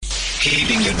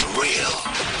Keeping it real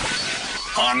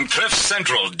on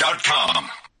CliffCentral.com.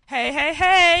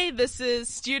 Hey, this is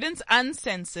Students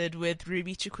Uncensored with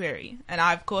Ruby Chikweri, and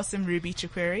I, of course, am Ruby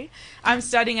Chikweri. I'm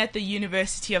studying at the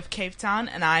University of Cape Town,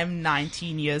 and I'm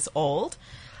 19 years old.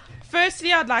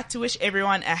 Firstly, I'd like to wish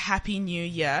everyone a happy new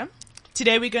year.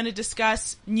 Today we're going to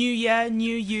discuss New Year,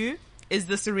 New You. Is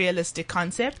this a realistic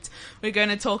concept? We're going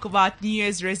to talk about New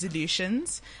Year's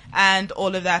resolutions and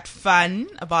all of that fun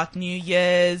about New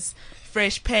Year's,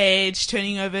 fresh page,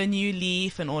 turning over a new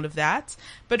leaf and all of that.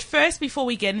 But first, before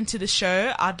we get into the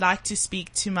show, I'd like to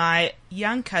speak to my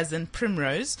young cousin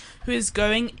Primrose, who is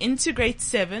going into grade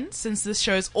 7 since this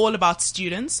show is all about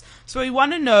students. So we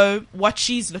want to know what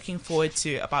she's looking forward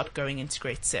to about going into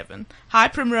grade 7. Hi,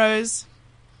 Primrose.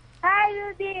 Hi,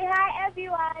 Ruby. Hi,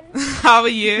 everyone. How are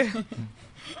you?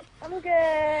 I'm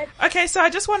good. Okay, so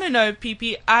I just want to know,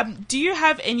 Pipi, do you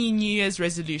have any New Year's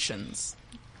resolutions?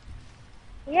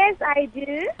 Yes, I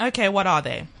do. Okay, what are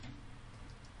they?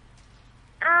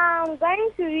 I'm going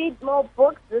to read more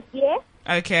books this year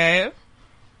Okay.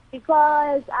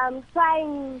 because I'm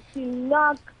trying to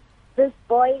knock this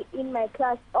boy in my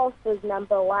class off as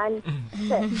number one.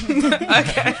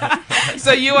 Okay.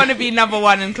 So you want to be number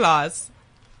 1 in class?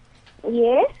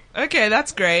 Yes. Okay,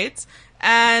 that's great.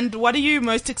 And what are you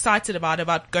most excited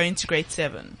about going to grade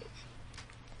 7?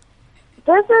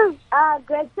 This is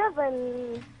grade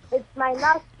 7. It's my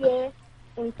last year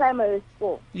in primary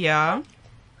school. Yeah.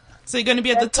 So you're going to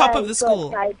be at the That's top why of the I'm so school.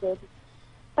 excited.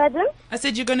 Pardon? I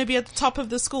said you're going to be at the top of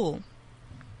the school.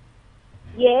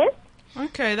 Yes.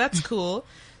 Okay, that's cool.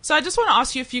 So I just want to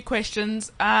ask you a few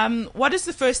questions. What is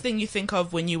the first thing you think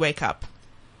of when you wake up?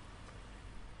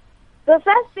 The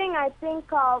first thing I think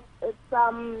of is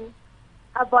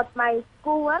about my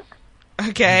schoolwork.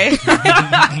 Okay.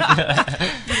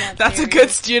 That's a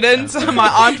good student. My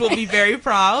aunt will be very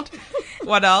proud.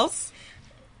 What else?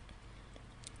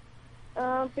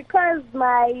 Because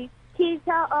my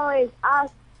teacher always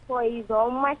asks for his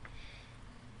homework,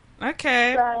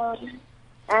 Okay. so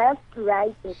I have to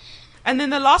write it. And then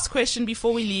the last question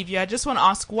before we leave you, I just want to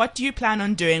ask, what do you plan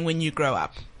on doing when you grow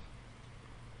up?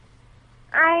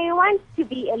 I want to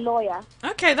be a lawyer.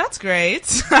 Okay, that's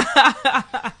great.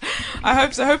 I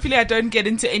hope so. Hopefully I don't get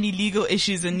into any legal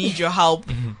issues and need your help.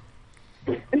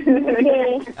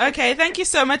 Okay. Okay, thank you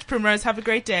so much, Primrose. Have a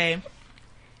great day.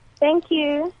 Thank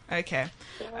you. Okay.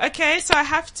 Okay, so I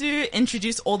have to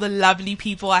introduce all the lovely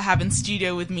people I have in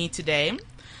studio with me today.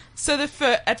 So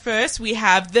at first, we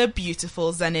have the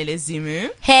beautiful Zanele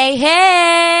Zimu.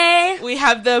 Hey! We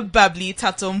have the bubbly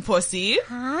Tatom Posi.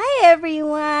 Hi,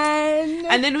 everyone.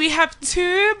 And then we have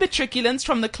 2 matriculants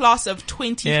from the class of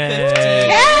 2015.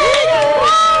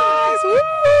 Yes!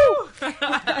 Woo!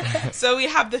 So we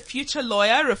have the future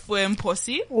lawyer, Refuem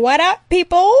Posi, What up,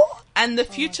 people? and the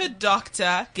future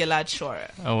doctor, Gilad Shore.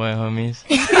 Oh, wait, homies.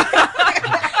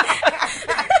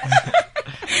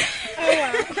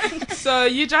 So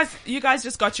you guys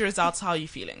just got your results. How are you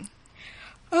feeling?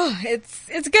 Oh,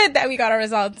 it's good that we got our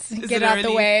results. Get it out the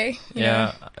really? way.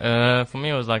 Yeah, for me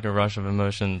it was like a rush of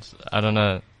emotions. I don't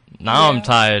know. Now I'm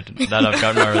tired that I've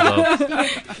got my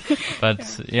results.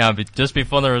 But yeah, just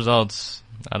before the results,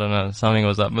 I don't know, something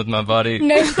was up with my body.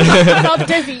 No, I felt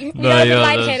dizzy. No, I was yeah,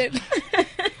 lightheaded.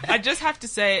 I just have to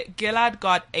say, Gilad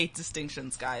got 8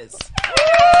 distinctions, guys.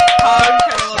 How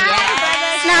incredible is that?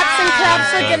 Snaps and claps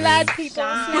for Gilad, people.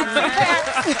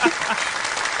 Snaps and claps.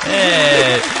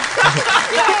 Hey,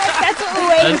 That's what we're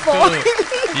waiting that's for. cool.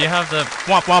 Do you have the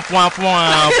womp womp womp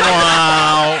womp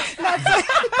womp?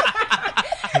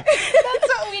 That's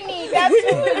what we need. That's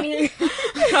what we need.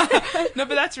 No,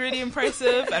 but that's really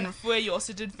impressive. And Rafua, you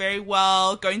also did very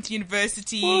well, going to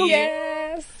university.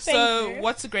 Yes. Thank So, you.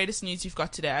 what's the greatest news you've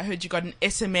got today? I heard you got an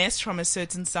SMS from a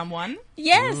certain someone.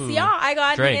 Yes, Ooh, yeah, I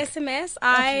got Drake. an SMS.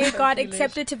 I got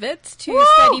accepted to WITS to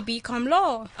study BCom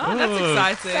law. Oh, that's Ooh.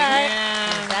 exciting.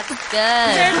 That's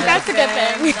good. That's a good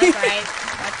thing. That's right.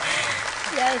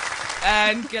 Yes.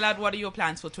 And Gilad, what are your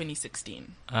plans for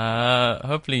 2016?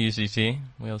 Hopefully UCT.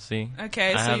 We'll see.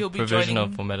 Okay, I so have you'll be provisional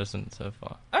joining. for medicine so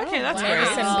far, Okay, that's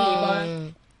Medicine great.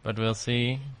 people. but we'll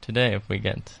see today if we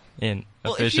get in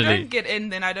Well, if you officially. don't get in,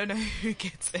 then I don't know who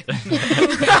gets in.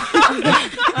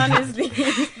 Honestly.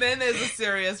 Then there's a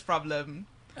serious problem.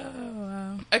 Oh,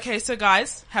 wow. Okay, so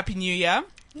guys, Happy New Year.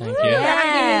 Thank you.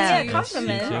 Yeah. Yes,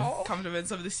 Compliment. you too.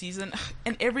 Compliments of the season.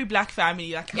 And every black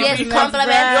family, like Yes, every compliment.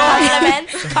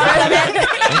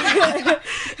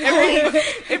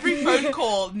 every phone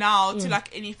call now to like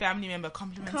any family member,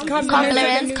 compliments of the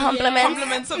season. Compliments.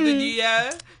 Compliments of the new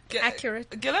year. Accurate.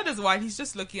 Gilad is white. He's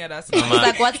just looking at us. My,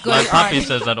 like, what's my going puppy on?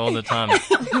 says that all the time.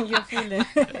 You're feeling.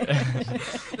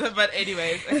 But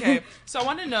anyways, okay. So I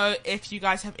want to know if you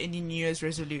guys have any New Year's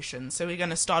resolutions. So we're going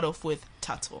to start off with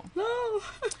Tato. No.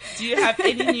 Do you have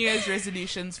any New Year's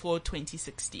resolutions for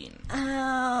 2016?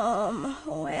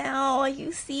 Well,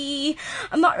 you see,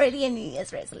 I'm not really a New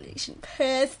Year's resolution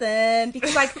person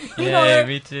because, like, you Yeah, know,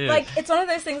 me too. like, it's one of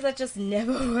those things that just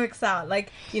never works out.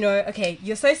 Like, you know, okay,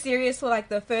 you're so serious for, like,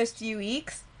 the first few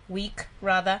week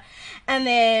rather, and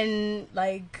then,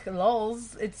 like,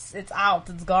 lols, it's out,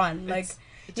 it's gone. Like,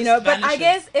 It you just know, but I vanishes.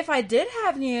 guess if I did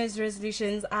have New Year's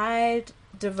resolutions, I'd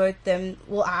devote them,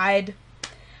 well, I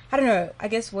don't know, I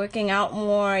guess working out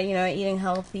more, you know, eating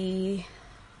healthy,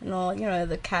 and all, you know,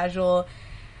 the casual,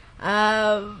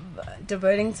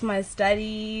 devoting to my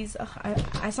studies. Ugh,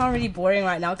 I sound really boring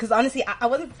right now, because honestly, I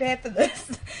wasn't prepared for this.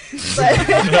 But,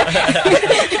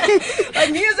 like,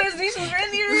 New Year's resolutions,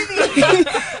 really.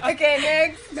 Okay,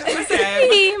 next.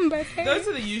 Okay. Those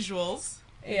are the usuals.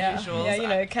 Yeah, Usuals. yeah, you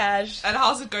know, cash. And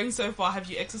how's it going so far? Have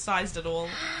you exercised at all?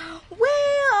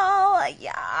 Well,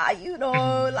 yeah, you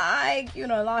know, like, you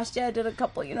know, last year I did a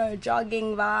couple, you know,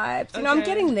 jogging vibes. You know, I'm Okay.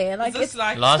 getting there. Like, Is this it's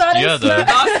like Last starting year, slow. though.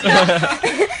 last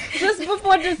year? Just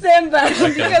before December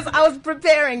because I was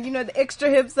preparing, you know, the extra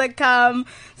hips that come.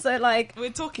 So, like,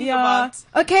 We're talking yeah. about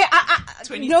Okay, I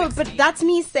no, but 2016. that's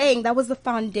me saying that was the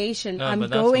foundation. No, I'm but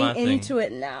that's going my thing. into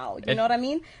it now. You know what I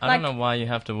mean? I don't know why you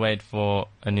have to wait for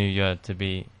a new year to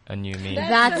be a new me.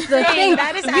 That's the thing.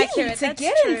 That is We accurate. need to That's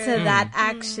get true. into that,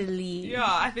 actually. Yeah,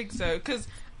 I think so. Because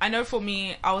I know for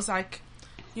me, I was like,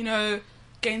 you know,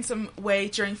 gain some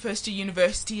weight during first year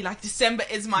university. Like, December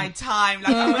is my time.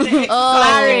 Like, I'm going to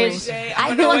exercise every day. I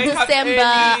I'm gonna thought wake up December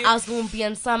early. I was going to be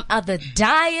on some other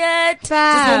diet. Just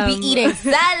going to be eating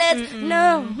salad.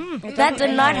 No, that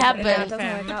did not It happen. doesn't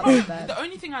work out like that. The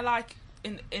only thing I like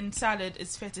in salad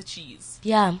is feta cheese.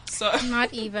 Yeah. So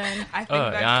Not even. I think Oh,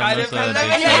 that yeah, kind I'm of... also a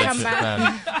big Cucumber.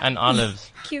 salad fan. And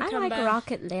olives. Cucumber. I like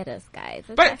rocket lettuce, guys.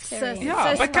 It's But, actually-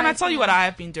 yeah, So but can I tell you spicy. what I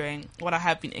have been doing? What I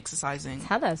have been exercising?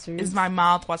 Tell us, Ruth. Is my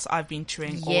mouth what I've been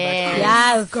chewing all that Yes. time.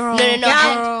 Yes, girl. No.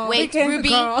 Girl. And wait, Because- Ruby.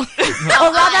 Or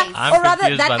rather, I'm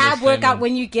confused that by this ab workout statement.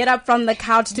 when you get up from the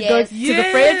couch to go Yes. to the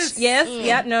Yes. fridge. Yes,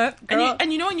 yeah, no, And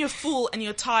girl. you know when you're full and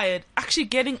you're tired, actually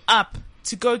getting up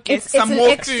to go get It's some an more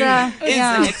extra- food is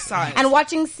yeah. an exercise. And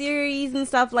watching series and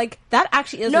stuff like that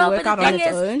actually is a No, but the workout on thing its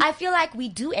is, own. I feel like we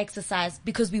do exercise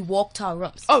because we walk to our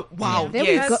rooms. oh wow, There we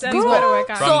yes. go. That's Girl. what it work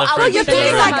out. From So the I fridge was You're to feeling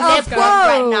feeling the like like room. a a pro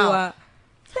right now. pro.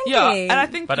 Thank Yeah, you. and I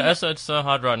think But also, it's so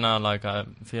hot right now. Like, I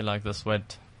feel like the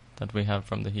sweat that we have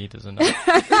from the heat is enough.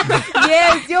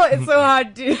 Yes, yo, it's so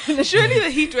hard, dude. surely the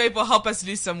heat wave will help us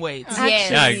lose some weight. Yes.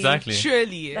 Yeah, exactly.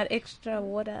 Surely That extra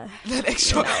water. that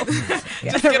extra,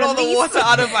 just get all the water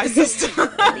out of my system.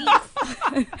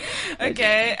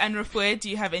 Okay, and Rafue, do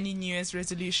you have any New Year's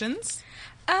resolutions?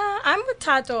 I'm with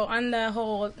Tato on the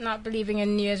whole not believing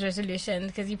in New Year's resolutions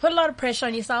because you put a lot of pressure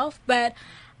on yourself. But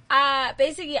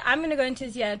basically, I'm going to go into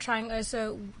this year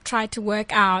try to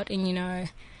work out and, you know,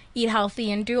 eat healthy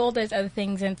and do all those other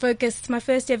things and focus. It's my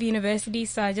first day of university,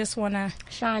 so I just want to,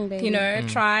 Shine, baby. you know,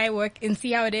 try, work and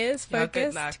see how it is. Yeah,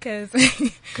 good Focused luck. because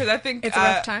Because I think it's a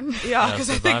rough time. Yeah, Yeah, because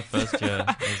I so think my first year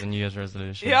is a New Year's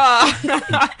resolution.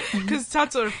 yeah, because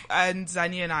Tato and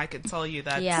Zani and I can tell you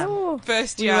that Yeah.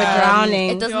 first We year were drowning.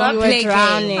 It does We not were play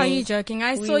drowning. games. Are you joking?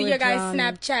 I We saw were your guys' drowning.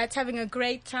 Snapchats having a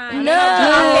great time.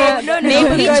 No. Maybe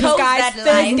We good chose guys, that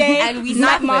Thursday life and we night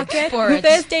suffered market for it.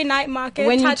 Thursday night market.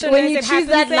 when Tato you knows it choose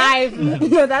that happens there.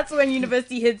 live, no, that's when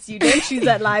university hits you. Don't choose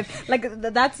that live. Like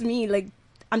that's me. Like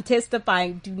I'm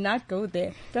testifying. Do not go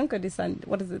there. Don't go to Sunday.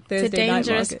 What is it? Thursday It's a night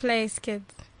dangerous market. place, kids.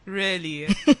 Really?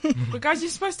 But guys, you're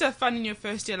supposed to have fun in your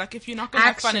first year. Like, if you're not going to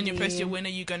have fun in your first year, when are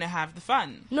you going to have the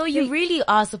fun? No, you really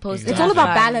are supposed to. It's have all about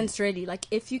fun. balance, really. Like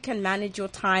if you can manage your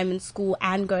time in school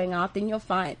and going out, then you're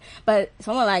fine. But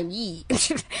someone like me,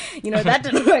 you know, that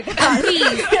didn't work out.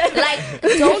 Please, like,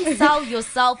 don't sell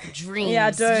yourself dreams.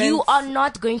 Yeah, don't. You are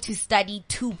not going to study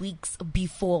 2 weeks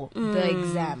before the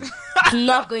exam. It's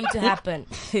not going to happen.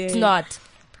 It's not.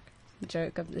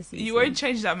 Joke of the season. You won't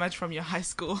change that much from your high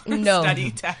school No. study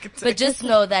tactics. But just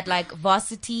know that, like,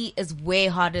 varsity is way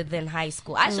harder than high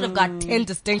school. I should have got 10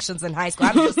 distinctions in high school.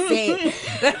 I'm just saying.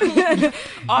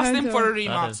 Ask them for a That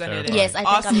remark, is Zanette. terrifying. Yes, I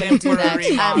Ask think I'm them going to do for a that. I'm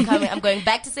remark. coming. I'm going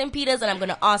back to St. Peter's and I'm going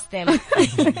to ask them.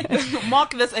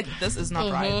 Mark this. This is not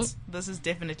Mm-hmm. right. This is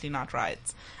definitely not right.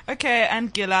 Okay,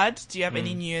 and Gillard, do you have Mm.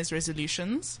 any New Year's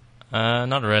resolutions?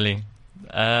 Not really.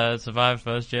 Survived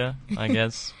first year, I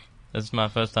guess. It's my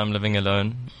first time living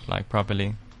alone, like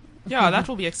properly. Yeah, that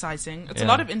will be exciting. It's a Yeah.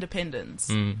 lot of independence.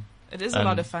 Mm. It is a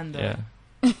lot of fun, though.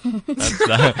 Yeah.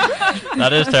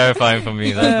 That is terrifying for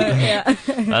me.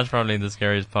 That's probably the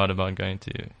scariest part about going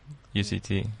to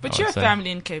UCT. But I you would have say.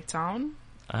 family in Cape Town.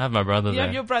 I have my brother You there.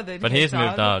 have your brother in But Cape he's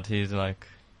moved Town. out.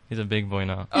 He's a big boy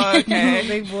now. Oh, okay.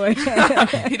 Big boy.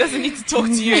 He doesn't need to talk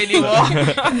to you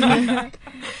anymore.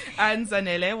 And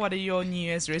Zanele, what are your New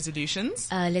Year's resolutions?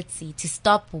 Let's see. To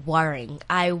stop worrying.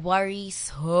 I worry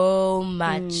so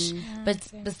much. But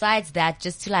besides that,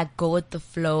 just to like go with the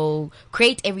flow,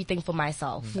 create everything for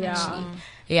myself. Actually.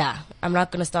 Yeah. I'm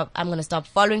not gonna stop. I'm gonna stop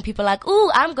following people like,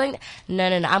 ooh, I'm going. No.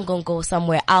 I'm gonna go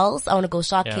somewhere else. I wanna go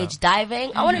shark cage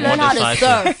diving. I wanna More learn how to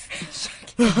decisive. surf.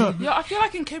 Yeah, I feel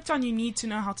like in Cape Town you need to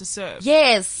know how to surf.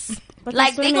 Yes. But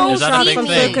Like, there's they so many go Is that a sharks, big I'm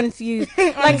so thing? confused.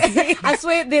 Like, I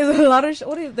swear there's a lot of,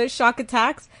 what are those shark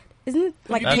attacks? Isn't it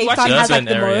like That's Cape watching Town has like certain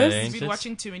the area, most? ain't You've been it?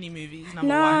 watching too many movies, number one.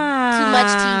 Nah. Too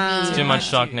much TV. It's too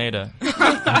much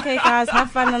Sharknado. Okay, guys, have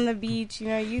fun on the beach. You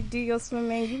know, you do your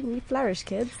swimming. You flourish,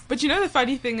 kids. But you know the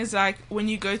funny thing is like when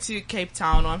you go to Cape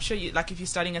Town, or I'm sure you like if you're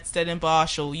studying at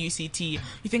Stellenbosch or UCT,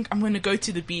 you think I'm going to go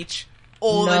to the beach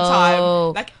all the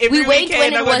time. Like every we went weekend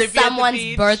when I'm it gonna was be at the someone's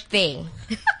beach. birthday.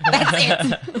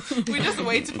 That's it. We just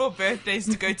waited for birthdays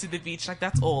to go to the beach. Like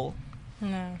that's all.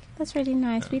 No. That's really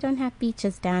nice. We don't have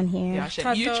beaches down here. Yeah,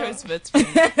 shit. You Tato. chose Wits.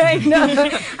 I know.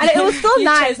 And it was still You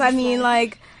nice. chose I the mean, fun.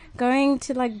 like, going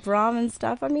to, like, Brahm and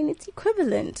stuff, I mean, it's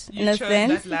equivalent You in a chose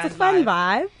sense. that It's a fun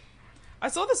land vibe. I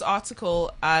saw this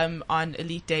article on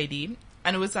Elite Daily,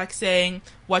 and it was like saying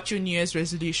what your New Year's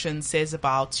resolution says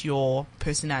about your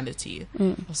personality.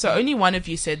 So only one of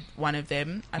you said one of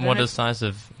them. I don't More know-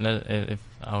 decisive. If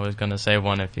I was gonna say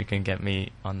one, if you can get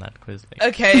me on that quiz thing.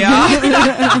 Okay,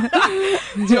 yeah.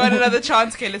 Do you want another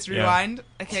chance? Okay, let's Yeah. rewind.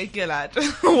 Okay, Gilad,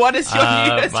 what is your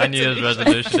New Year's My New Year's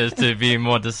resolution? resolution is to be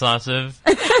more decisive,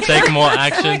 take more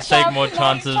action, take more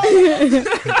chances.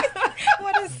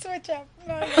 What a switch up.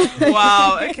 No.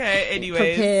 Wow, okay,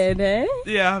 anyways. Prepared, eh?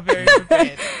 Yeah, very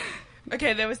prepared.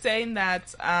 Okay, they were saying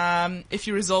that if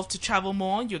you resolve to travel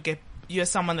more, you're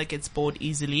someone that gets bored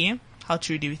easily. How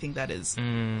true do you think that is?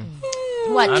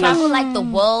 What, travel like the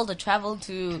world or travel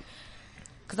to...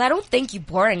 Because I don't think you're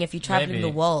boring if you travel in Maybe. the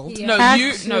world. Yeah. No,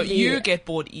 Actually- you get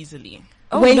bored easily.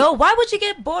 Oh, When- no. Why would you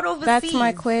get bored overseas? That's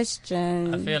my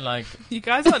question. I feel like You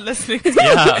guys are listening.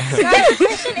 yeah.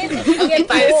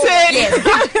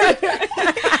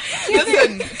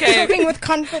 Listen, okay. Talking with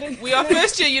confidence. We are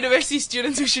first year university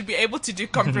students who should be able to do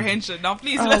comprehension. Now,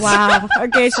 please Oh, listen. wow.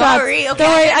 Okay, shots. Sorry, okay, Don't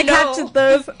worry, I I know. captured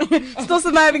those. Still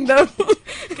surviving, though.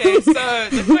 Okay, so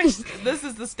the question, this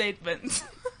is the statement.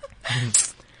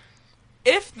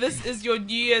 If this is your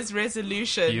New Year's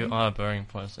resolution, You are a boring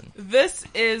person. this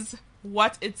is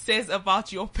what it says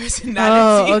about your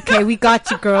personality. Oh, okay. We got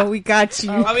you, girl. We got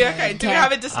you. Are we okay? Do we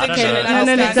have a distinction know. in No, our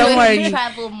no, standards? don't So worry. if you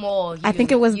travel more. I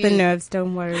think it was the nerves.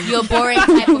 Don't worry. You're a boring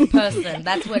type of person.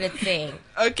 That's what it's saying.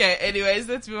 Okay, anyways,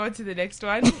 let's move on to the next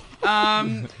one.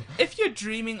 If you're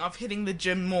dreaming of hitting the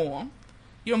gym more,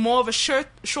 you're more of a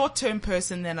short-term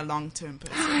person than a long-term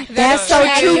person. That's so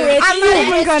true. I'm not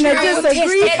even gonna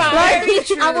disagree.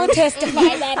 Like, I will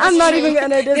testify that. I'm is not true. even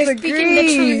gonna They're speaking the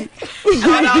disagree. truth.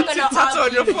 And out gonna to Tato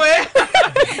argue. Nyofoe.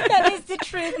 That is the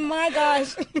truth. My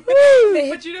gosh.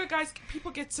 But you know, guys, people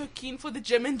get so keen for the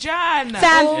gym in Jan.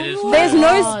 Fam, It is there's true.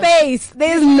 no space.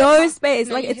 There's no space.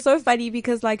 Like, it's so funny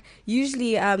because, like,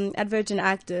 usually at Virgin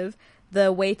Active, the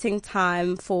waiting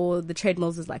time for the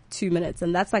treadmills is like 2 minutes,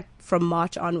 and that's like from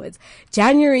March onwards.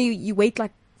 January, you wait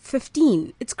like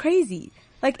 15. It's crazy.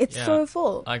 Like, it's Yeah. so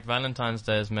full. Like Valentine's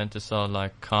Day is meant to sell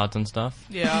like cards and stuff.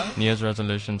 Yeah. New Year's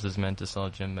resolutions is meant to sell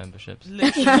gym memberships.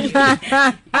 Literally.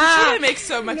 I'm sure they make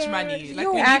so much money. Like,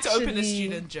 no, we need to open a actually-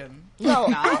 student gym. No,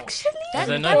 Now. Actually, Is there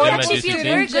that no would gym at actually be a UCT?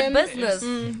 very good business.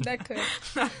 That could.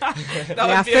 That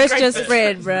yeah, would be a first great year business.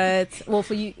 spread, bruh. Well,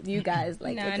 for you guys,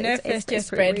 like, No, it's, no it's, first year it's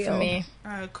spread real. for me.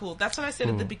 Oh, cool. That's what I said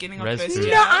at the beginning of Res first food.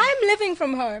 year. No, I'm living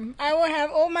from home. I will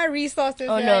have all my resources.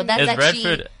 Oh, that no, I that's Is actually...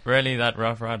 Redford really that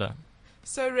rough rider?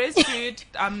 So res food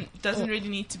doesn't really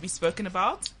need to be spoken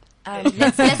about.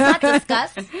 let's not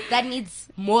discuss. That needs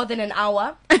more than an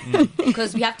hour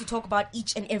because we have to talk about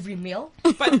each and every meal.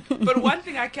 But one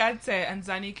thing I can say, and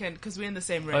Zani can, because we're in the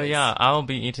same race. Oh yeah, I'll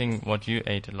be eating what you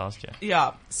ate last year.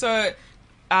 Yeah. So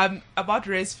about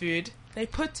res food, they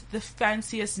put the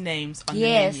fanciest names on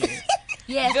Yes. the menu.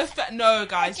 Yes. No,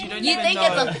 guys, you don't You even think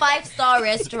know. it's a 5-star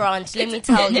restaurant, let me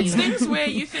tell It's you. things where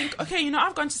you think, okay, you know,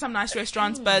 I've gone to some nice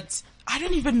restaurants, but I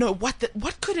don't even know what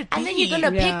could it be. And then you're going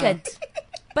to Yeah. pick it.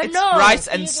 But It's no. rice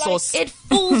and sauce. It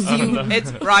fools you.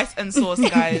 It's rice and sauce,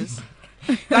 guys.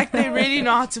 Like, they really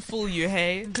know how to fool you,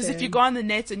 hey? Because if you go on the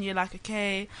net and you're like,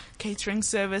 okay, catering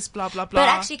service, blah, blah, blah. But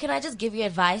actually, can I just give you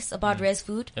advice about res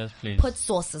food? Yes, please. Put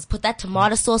sauces. Put that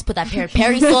tomato sauce, put that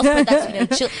peri-peri sauce, put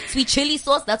that sweet chili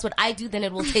sauce. That's what I do. Then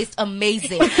it will taste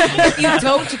amazing. If you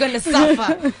don't, you're going to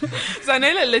suffer.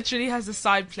 Zanela literally has a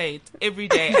side plate every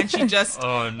day, and she just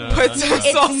Oh no. puts her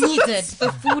It's sauce. needed.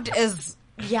 The food is,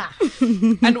 yeah.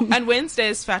 And Wednesday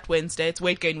is Fat Wednesday. It's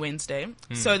Weight Gain Wednesday.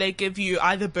 So they give you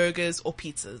either burgers or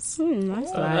pizzas.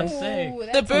 Nice That's life.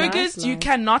 sick. The burgers nice you life.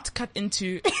 cannot cut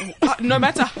into, no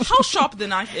matter how sharp the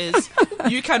knife is,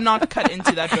 you cannot cut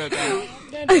into that burger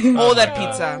or that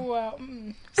pizza. Wow.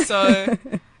 So,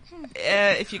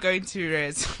 if you're going to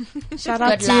Res, Shout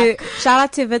out Good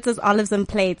to Vitas Olives and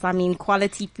Plates. I mean,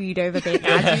 quality food over there,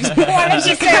 guys.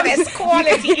 Quality service,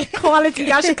 quality.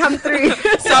 Y'all should come through.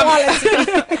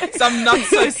 some not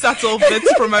so subtle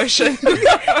bits promotion.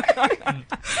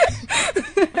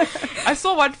 I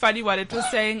saw one funny one. It was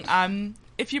saying,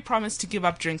 if you promise to give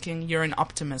up drinking, you're an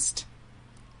optimist.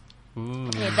 Ooh.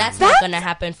 Okay, that's not going to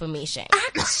happen for me, Shane.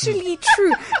 Actually,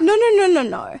 true.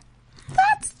 No.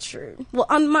 That's true. Well,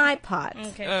 on my part,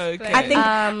 Okay. Okay.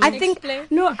 I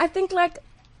think like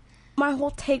my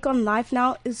whole take on life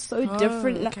now is so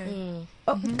different. Okay.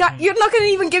 Oh, God, you're not going to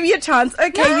even give me a chance.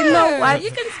 Okay, you know what?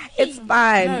 You can It's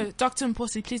fine. No, Dr.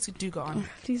 Mposi, please do go on.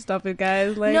 Please stop it,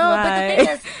 guys. Like, No, but the bye.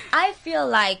 thing is, I feel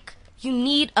like you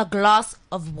need a glass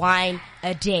of wine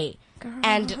a day.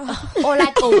 And, or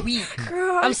like a week.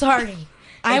 I'm sorry.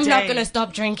 I'm not day. going to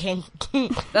stop drinking.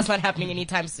 That's not happening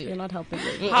anytime You're soon. not helping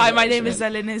me. Hi, my name is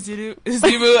Zalene Zulu,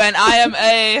 and I am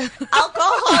a...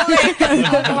 Alcoholic.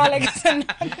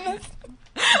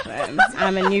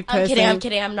 I'm a new person. I'm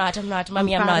kidding. I'm not.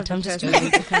 Mommy, I'm proud not. of I'm the just person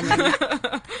joking. who's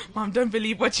becoming. Mom, don't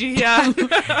believe what you hear.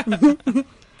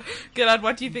 Gilad,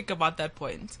 what do you think about that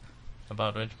point?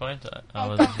 About which point? I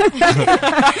was.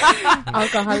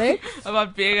 Alcoholic.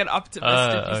 About being an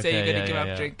optimist if you say you're okay, going to give yeah, up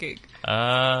yeah. drinking.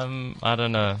 I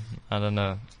don't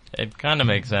know. It kind of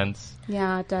makes sense,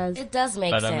 Yeah, it does. It does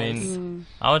make but sense. I mean,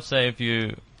 I would say if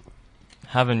you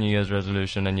have a New Year's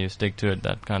resolution and you stick to it,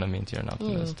 that kind of means you're an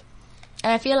optimist.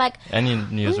 And I feel like Any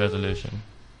New Year's resolution.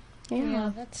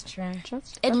 Yeah, that's true.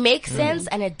 it makes sense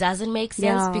and it doesn't make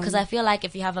sense Yeah. because I feel like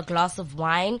if you have a glass of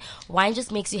wine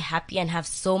just makes you happy and have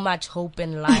so much hope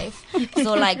in life.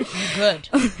 So like, you're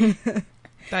good.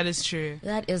 That is true.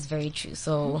 That is very true.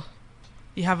 So,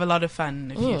 You have a lot of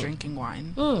fun if you're drinking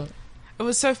wine. mm. It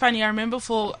was so funny. I remember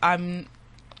for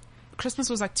Christmas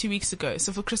was like 2 weeks ago.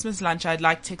 So for Christmas lunch, I'd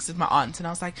like texted my aunt and I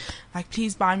was like,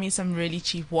 please buy me some really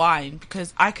cheap wine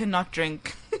because I cannot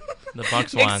drink The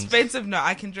box ones. expensive. No,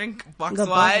 I can drink box The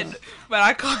wine, but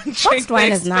I can't drink the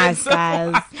wine is nice, expensive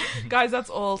guys. wine. Guys, that's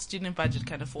all student budget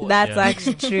can afford. That's Yeah.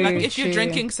 actually true. Like if you're true.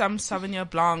 drinking some Sauvignon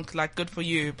Blanc, like good for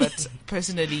you. But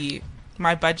personally,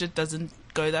 my budget doesn't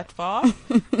go that far.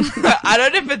 I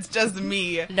don't know if it's just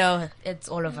me. No, it's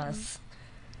all of us.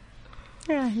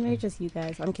 Yeah, maybe just you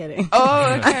guys. I'm kidding.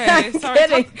 Oh, okay.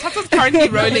 Sorry, Tata's currently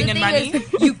rolling in The money. thing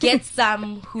is, you get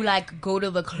some who like go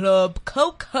to the club,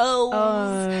 Coco's,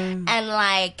 and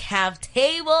like have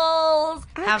tables,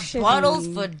 have Actually. bottles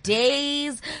for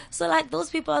days. So like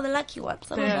those people are the lucky ones.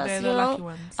 Some of They're us, the you lucky know,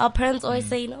 ones. our parents always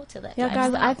say no to that. Yeah, type guys,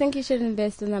 of I stuff. think you should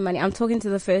invest in that money. I'm talking to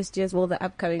the first years, well, the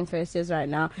upcoming first years right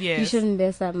now. Yes. You should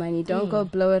invest that money. Don't go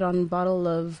blow it on a bottle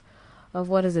of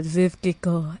what is it, Viv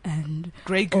Gecko and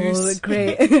Grey all Goose. the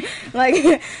great,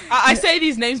 like, I say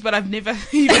these names, but I've never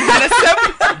even had a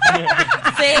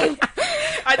sip. Same.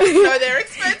 I just know they're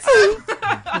expensive.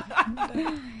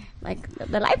 like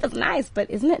the life is nice, but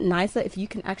isn't it nicer if you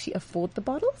can actually afford the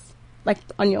bottles, like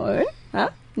on your own?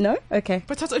 Huh? No? Okay.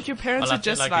 But Tata, if your parents Well, I are feel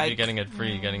just like, like if you're getting it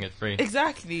free, you're getting it free.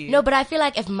 exactly. No, but I feel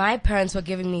like if my parents were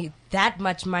giving me that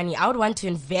much money, I would want to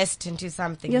invest into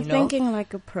something. You're you know? thinking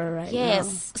like a pro right now.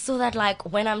 Yes, so that like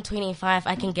when I'm 25,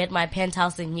 I can get my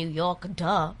penthouse in New York.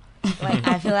 Duh. Like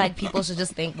I feel like people should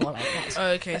just think more like that. Oh,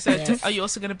 okay, so Yes. are you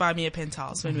also going to buy me a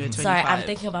penthouse when we're 25? Sorry, I'm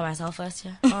thinking about myself first.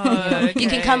 Yeah, Oh, okay. you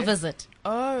can come visit.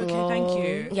 Oh, okay, thank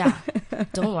you. Yeah,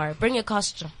 don't worry. Bring your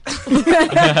costume.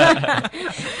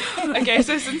 Okay,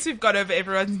 so since we've got over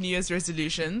everyone's New Year's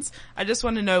resolutions, I just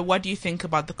want to know, what do you think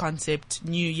about the concept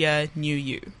New Year, New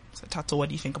You? So Tato, what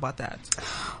do you think about that?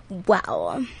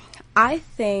 Well, I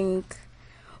think,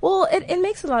 well, it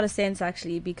makes a lot of sense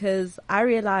actually, because I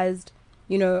realized,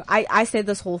 you know, I said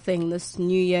this whole thing, this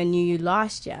New Year, New You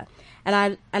last year.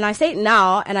 And I say it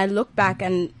now and I look back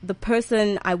and the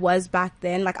person I was back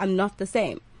then, like I'm not the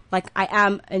same. Like I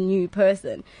am a new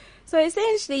person. So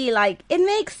essentially, like, it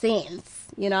makes sense.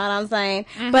 You know what I'm saying?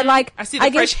 But like, I see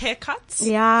the fresh haircuts.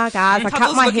 Yeah, guys, I cut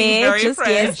Tuttle's my looking hair very just fresh.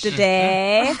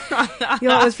 yesterday. You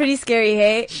know, it was pretty scary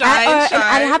hair. Shine.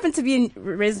 And it happened to be a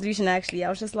resolution, actually. I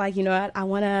was just like, you know what? I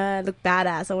want to look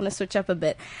badass. I want to switch up a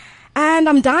bit. And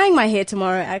I'm dyeing my hair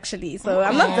tomorrow, actually. So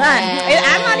I'm not done.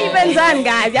 I'm not even done,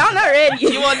 guys. Y'all not ready.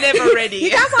 You are never ready.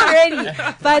 You guys aren't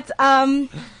ready. But,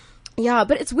 yeah,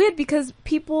 but it's weird because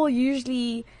people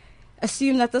usually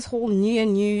assume that this whole new year,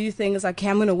 new you thing is like, okay,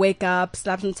 I'm going to wake up,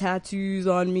 slap some tattoos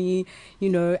on me, you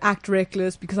know, act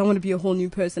reckless because I want to be a whole new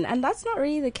person. And that's not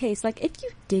really the case. Like, if you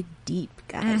dig deep,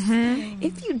 guys,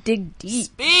 if you dig deep,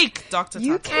 Speak, Dr.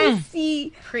 you Tata. can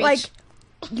see, like,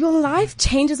 your life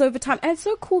changes over time. And it's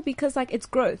so cool because, like, it's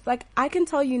growth. Like, I can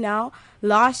tell you now,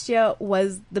 last year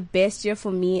was the best year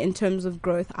for me in terms of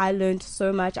growth. I learned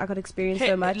so much. I got experience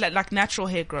so much. Like natural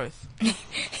hair growth.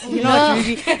 You know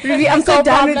what, Ruby, I'm so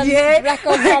done with you. Black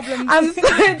girl problems. I'm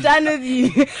so done with you.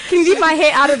 Can you leave my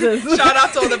hair out of this? Shout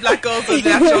out to all the black girls with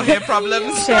natural hair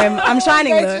problems. Shame. I'm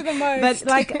shining Go though. through the most. But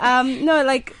like, no,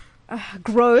 like,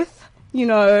 growth, you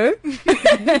know.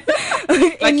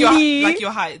 Like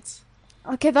your height.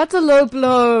 Okay, that's a low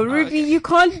blow. Ruby, you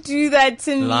can't do that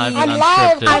to me. Live I'm and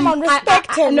live. unscripted. Come on,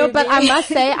 respect him. No, but Ruby.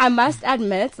 I must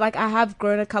admit, like, I have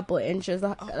grown a couple inches.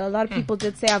 A lot of people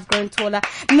did say I've grown taller.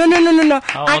 No.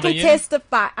 How I old are can you?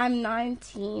 testify. I'm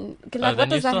 19. Okay, like, then what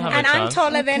you does that still have mean? And I'm chance.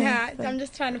 taller than her. I'm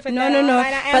just trying to put No. that on. And I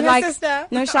am But her like, sister.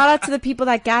 no, shout out to the people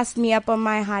that gassed me up on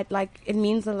my height. Like, it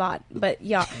means a lot. But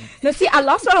yeah. No, see, I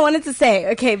lost what I wanted to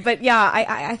say. Okay, but yeah,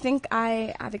 I think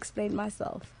I've explained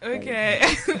myself. Okay.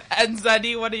 And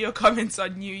Zadie, what are your comments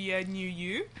on New Year, New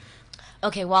You?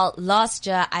 Okay, well, last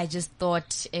year I just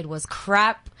thought it was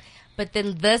crap. But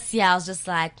then this year I was just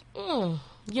like,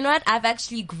 you know what? I've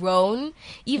actually grown.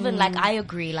 Even like, I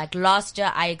agree. Like last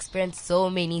year I experienced so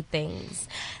many things.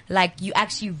 Like you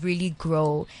actually really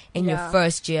grow in your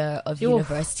first year of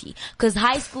university. Cause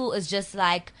high school is just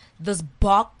like this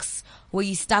box where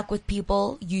you stuck with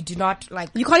people you do not like.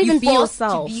 You can't even be forced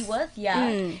yourself. to be with.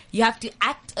 You have to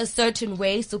act a certain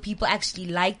way so people actually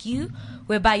like you.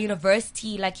 Whereby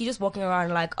university, like you're just walking around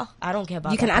like, oh, I don't care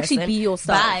about. You can that actually person. be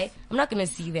yourself. Bye. I'm not gonna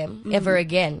see them ever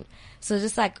again. So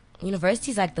just like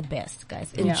university is like the best,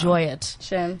 guys. Enjoy it.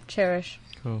 Shame, cherish.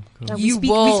 Cool. Like, You we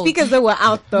won't. speak as though we're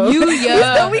out though. New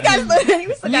year. we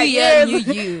still New got year, years.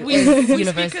 new you. We University.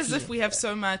 speak as if we have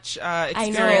so much know.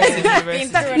 experience in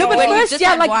university. No, but When you first just year,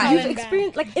 had like one. you've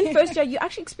experienced, like in first year, you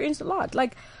actually experienced a lot.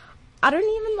 Like, I don't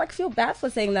even like feel bad for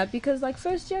saying that because like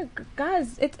first year,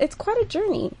 guys, it's quite a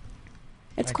journey.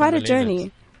 It's I quite can a believe journey.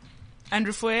 it. And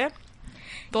Rufoya,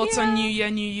 thoughts on New Year,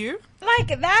 New You?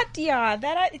 Like that,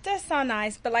 it does sound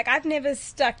nice, but like I've never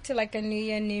stuck to like a new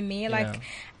year, new me. Like Yeah.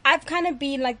 I've kind of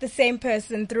been like the same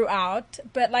person throughout,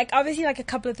 but like obviously like a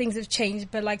couple of things have changed,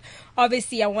 but like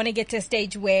obviously I want to get to a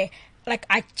stage where like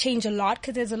I change a lot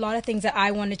because there's a lot of things that I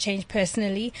want to change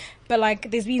personally, but like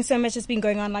there's been so much that's been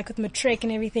going on like with matric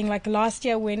and everything. Like last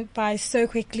year went by so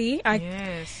quickly.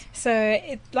 Yes. So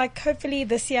it like hopefully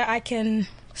this year I can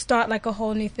start like a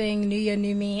whole new thing, new year,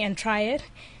 new me, and try it.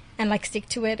 And like stick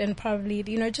to it and probably,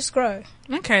 you know, just grow.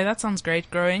 Okay, that sounds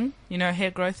great. Growing, you know, hair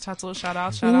growth, Tuttle, shout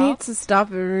out. You need to stop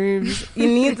it, Rubes. You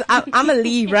need to, I'm a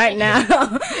leave right now.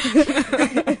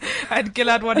 And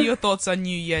Gilad, what are your thoughts on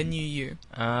New Year, New You?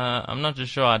 I'm not too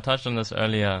sure. I touched on this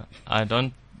earlier. I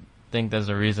don't think there's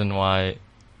a reason why,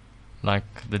 like,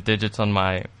 the digits on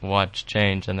my watch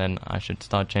change and then I should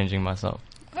start changing myself.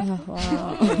 Like,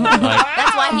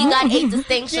 That's why he got 8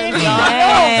 distinctions.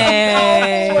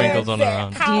 sprinkles on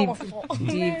around. Powerful.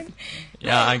 Deep.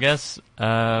 Yeah, I guess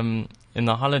in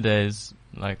the holidays,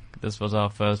 like, this was our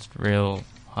first real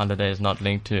holidays not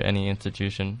linked to any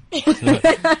institution.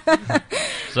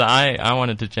 So I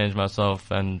wanted to change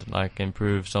myself and like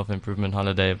improve self-improvement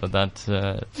holiday, but that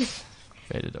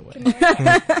faded away.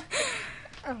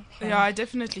 Yeah, I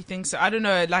definitely think so. I don't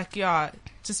know, like, yeah,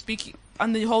 to speak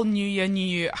on the whole New Year, New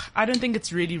You, I don't think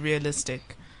it's really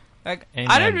realistic. Like,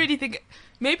 I don't Amen. really think,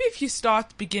 maybe if you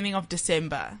start beginning of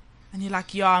December and you're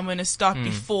like, yeah, I'm going to start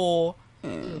before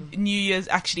New Year's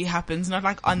actually happens, not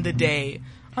like on the day.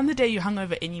 On the day you're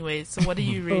hungover anyway, so what are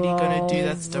you really going to do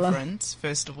that's different,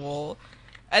 first of all?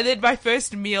 And then my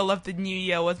first meal of the new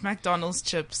year was McDonald's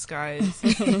chips, guys.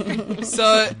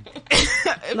 So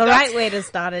The right way to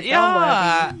start it. yeah, Don't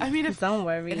worry. I mean, if Don't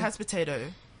worry. it has potato.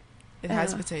 It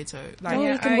has potato. Like,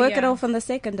 No, you can work it off on the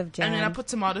 2nd of Jan. and then I put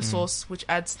tomato sauce, which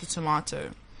adds the tomato.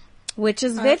 which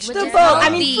is vegetable. Which is I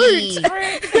mean,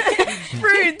 healthy. fruit.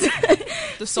 fruit.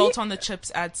 The salt on the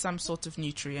chips adds some sort of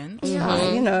nutrient.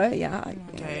 Yeah, you know, yeah.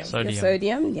 Okay. The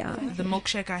sodium, yeah. The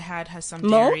milkshake I had has some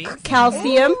Milk, dairy.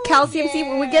 calcium. See,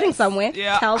 we're getting somewhere.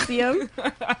 Yeah. Calcium.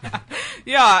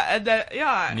 Yeah, and then,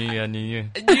 yeah. New year. New year,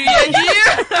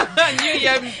 New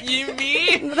year, you,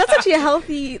 me. That's actually a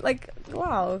healthy, like,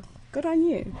 wow. Good on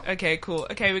you. Okay, cool.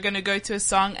 Okay, we're going to go to a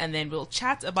song and then we'll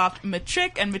chat about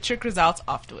matric and matric results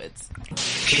afterwards.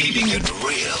 Keeping it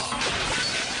real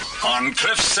on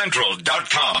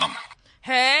CliffCentral.com.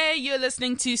 Hey, you're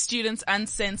listening to Students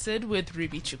Uncensored with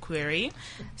Ruby Chukwiri.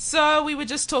 So we were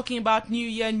just talking about New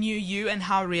Year, New You and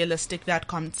how realistic that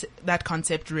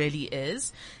concept really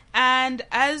is. And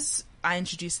as I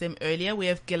introduced them earlier, we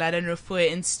have Gilad and Rafua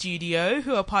in studio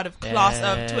who are part of class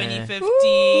of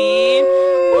 2015.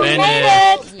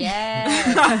 Yeah.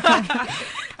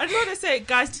 I just want to say,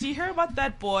 guys, did you hear about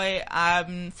that boy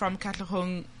from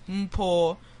Katlehong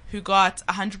Mpo who got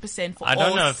 100% for I don't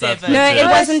all know if that's 7? No, it Yeah.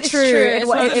 wasn't It's true. true. It It's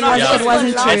wasn't not It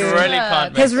true. really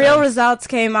can't make His real sense. results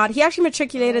came out. He actually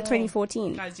matriculated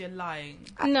 2014. Guys, you're lying.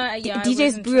 No, yeah, it DJ's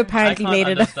wasn't Boo true. I apparently can't made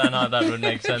it. understand how that would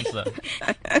make sense though.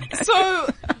 So,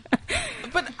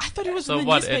 but I thought it was So in the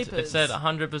what? It newspapers. said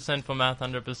 100% for math,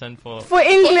 100% for For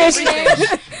English.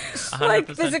 100% like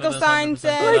for physical this, 100% science for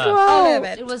and- that. all of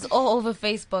it. It was all over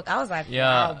Facebook. I was like,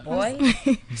 Yeah. wow, boy.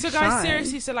 So guys, Fine.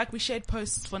 seriously, so like we shared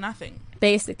posts for nothing.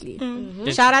 Basically.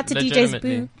 It's Shout out to DJ's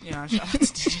legitimately- Boo. Yeah, shout out to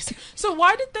DJs. So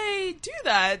why did they do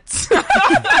that?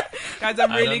 Guys,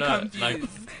 I'm I really don't know, like-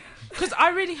 confused. Because I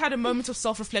really had a moment of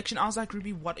self-reflection. I was like,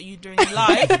 Ruby, what are you doing in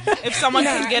life? If someone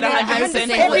can get 100% 100% for for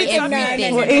everything.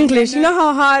 everything. For English, you know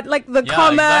how hard, like the Yeah,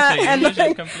 comma exactly. and English is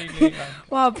like, completely.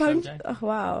 wow, punch. subject. Oh,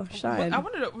 wow, shine. I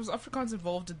wondered, was Afrikaans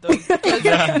involved in those? No,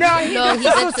 No, he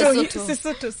said Sesotho.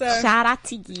 Sesotho, so. Shout out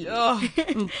to you. Oh,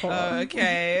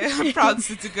 okay. Proud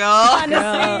city girl.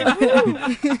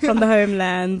 From the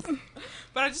homeland.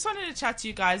 But I just wanted to chat to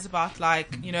you guys about,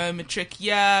 like, you know, matric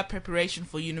year, preparation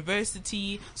for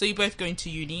university. So you're both going to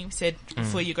uni. You said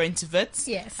before you're going to WITS.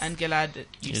 Yes. And Gilad at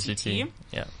UCT.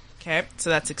 Yeah, Okay, so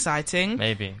that's exciting.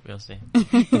 maybe we'll see.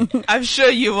 I'm sure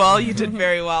you will. You did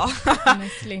very well.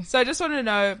 Honestly. So I just want to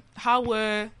know, how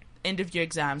were end of year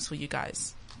exams for you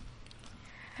guys?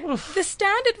 The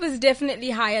standard was definitely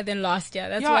higher than last year.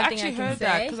 That's Yeah, I one thing actually I can heard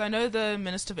that say. because I know the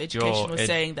Minister of Education was it-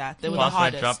 saying that they were the Pass rate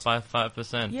hardest. dropped by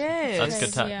 5%. Yes.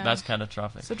 That's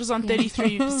catastrophic. So it was on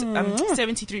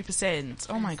 73%.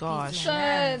 Oh my gosh.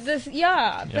 So this,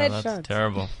 Yeah, but that's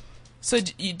terrible. So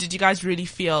did you guys really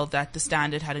feel that the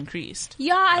standard had increased?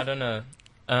 yeah, I don't know.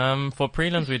 For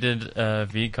prelims, we did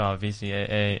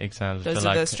VCAA exams. Those for are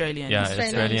like, the Australian. Yeah,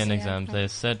 Australian, Australian yeah. exams. They're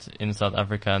set in South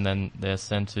Africa and then they're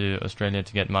sent to Australia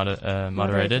to get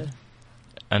moderated.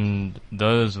 And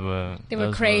those were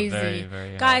crazy. very,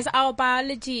 very guys, our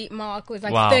biology mark was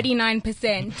like Wow.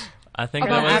 39%. I think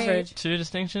above there was average. 2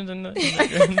 distinctions in the.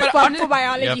 for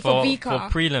biology, yeah, for for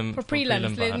VCAR. prelim. For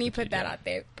prelims, let me put that out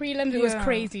there. Prelims, it was Yeah.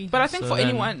 crazy. But I think So for then-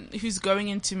 anyone who's going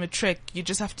into matric, you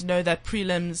just have to know that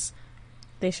prelims,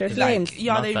 They show flames. like,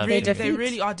 yeah, Not they that really, big. they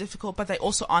really are difficult, but they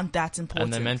also aren't that important.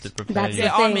 And they're meant to prepare That's you. They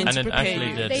the are thing. meant And to it prepare actually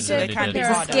you. did. They it did. really can did. be It's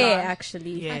a harder. scare,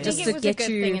 actually. Yeah. I think Just it to was a get good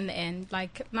you. thing in the end.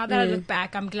 Like, now that I look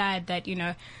back, I'm glad that, you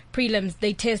know, prelims,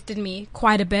 they tested me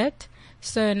quite a bit.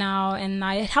 So now, and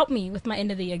it helped me with my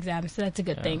end of the exam. So that's a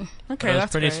good thing. But Okay, it was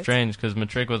that's pretty great. strange because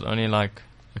matric was only like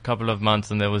a couple of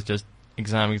months and there was just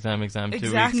exam, 2 Exactly.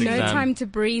 weeks No exam. time to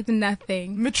breathe,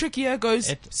 nothing. Matric year goes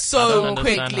I don't so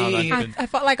understand how that quickly. could- I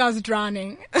felt like I was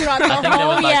drowning throughout the I think there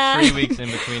whole was like year. 3 weeks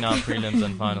in between our prelims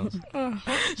and finals.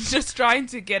 Just trying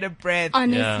to get a breath.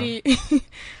 Honestly.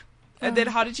 And then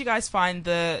how did you guys find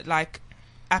the, like,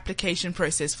 application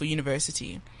process for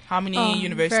university? How many Oh, very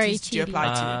universities did you tedious.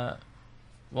 apply to?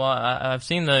 Well, I've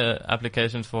seen the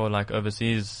applications for like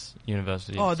overseas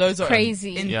universities. Oh, those are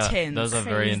Crazy. intense. yeah, those are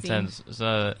very Crazy. intense.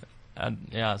 So,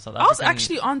 yeah, South Ours African.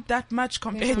 actually aren't that much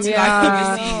compared to Yeah. like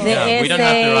overseas. The yeah, we don't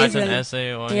have to write essays an and-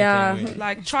 essay or anything. Yeah. We-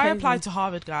 Like, try crazy. apply to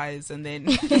Harvard, guys, and then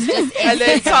Just and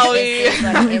then tell me.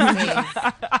 essays.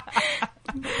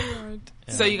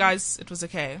 So you guys, it was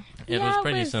okay. It Yeah, was it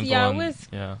pretty was- simple. yeah, it and- was-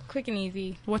 yeah. Quick and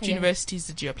easy. What I guess. universities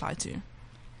did you apply to?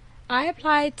 I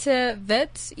applied to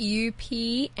WITS,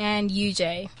 UP, and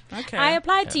UJ. Okay. I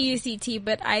applied to UCT,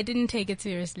 but I didn't take it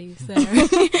seriously. So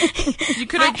You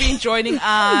could have been joining us.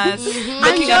 I'm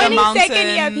Looking at a joining mountain.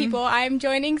 second year, people. I'm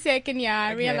joining second year. I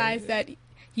Okay. realized that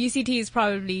UCT is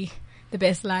probably the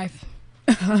best life.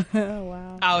 Oh,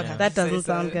 wow. I would Yeah. have That to say doesn't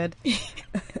sound so. good.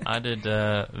 I did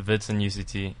VITS and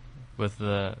UCT with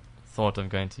the thought of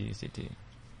going to UCT,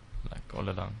 like all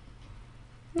along.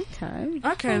 Okay.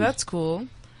 Okay, that's cool.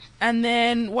 And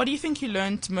then, what do you think you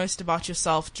learned most about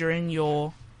yourself during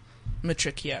your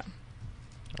matric year?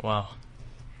 Wow.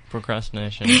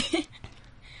 Procrastination.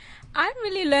 I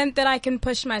really learned that I can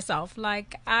push myself.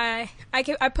 Like I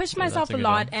pushed myself that's a a good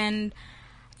lot, one. and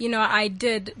I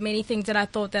did many things that I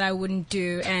thought that I wouldn't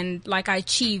do, and like I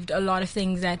achieved a lot of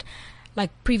things that like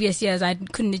previous years I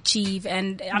couldn't achieve,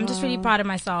 and I'm just really proud of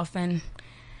myself. And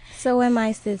So am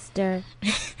I, sister.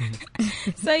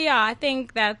 so yeah, I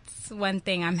think that's one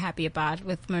thing I'm happy about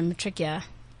with my matric year.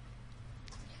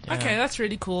 Yeah. Okay, that's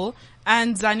really cool.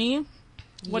 And Zani,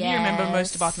 what do you remember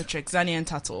most Yes. about matric? Zani and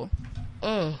Tatul.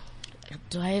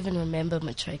 Do I even remember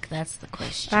matric? That's the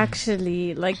question.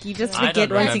 Actually, like you just I forget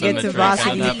don't once you get remember to matric. That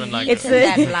varsity. happened, like, It's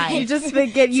That a, life. you just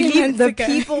forget. You leave the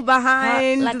people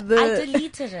behind. Like, I the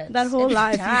deleted it. that whole It's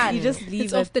life. done. You just leave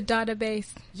It's it. off the database.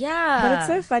 Yeah. But it's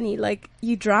so funny, like,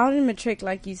 you drown in matric,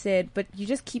 like you said, but you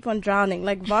just keep on drowning.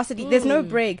 Like, varsity, there's no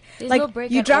break. There's like, no break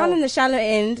you at drown all. in the shallow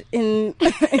end in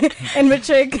in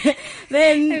matric,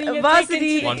 then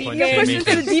varsity, One point you're two pushed into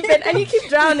the meters. deep end, and you keep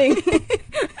drowning.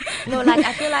 No, like,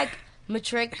 I feel like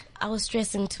matric, I was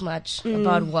stressing too much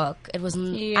about work. It was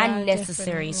Yeah,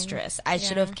 unnecessary definitely. stress. I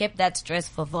should have kept that stress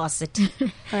for varsity.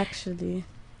 Actually.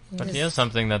 But here's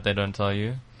something that they don't tell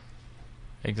you.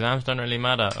 Exams don't really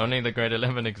matter. Only the grade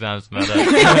 11 exams matter. They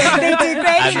do grade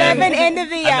And then- 11 end of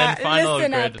the year. And then final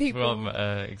Listen up, grade people.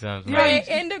 12 exams matter. Right,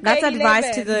 end of That's grade advice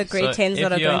 11. to the grade 10s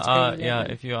that are you going to are, grade yeah,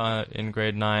 11. if you are in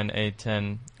grade 9, 8,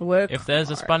 10, Work if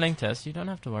there's a hard. spelling test, you don't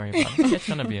have to worry about it. It's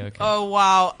gonna be okay. Oh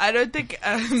wow! I don't think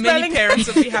many parents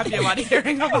would be happy about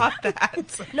hearing about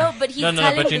that. No, but he's no,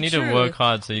 telling but the you need truth. to work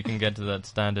hard so you can get to that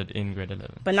standard in grade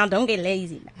 11. But now don't get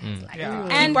lazy. Yeah.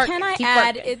 And Keep can I working, keep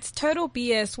add, working. it's total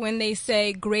BS when they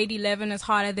say grade 11 is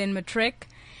harder than matric.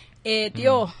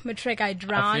 Matric, I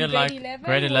drowned. I feel grade like 11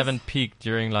 grade was- 11 peaked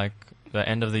during like the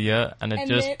end of the year, and it And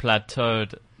just then-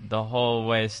 plateaued the whole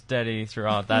way steady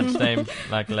throughout that same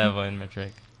like level in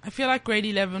matric. I feel like grade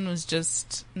 11 was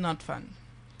just not fun.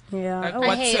 Yeah. Like Oh,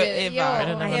 I hate it. whatsoever. Yo, Grade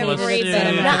I 11 hate was grade super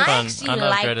 11. No, I fun. actually I love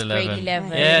liked grade grade 11.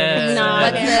 11.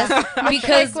 Yeah. No,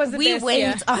 Because was the we best went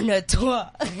year. on a tour.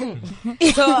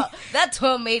 So that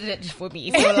tour made it for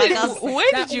me. So like I was,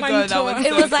 Where did you one go? That tour. was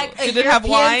it was like a did it have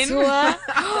European wine?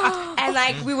 tour. And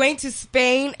like we went to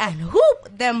Spain and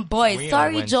whoop, them boys. We all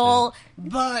Sorry, went Joel,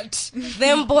 but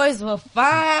them boys were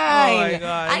fine.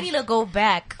 gosh. I need to go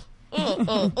back.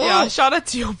 Yeah, shout out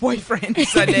to your boyfriend,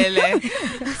 Sadele.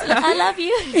 I love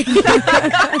you.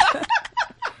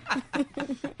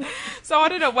 So I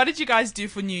don't know. What did you guys do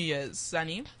for New Year's,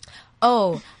 Sunny?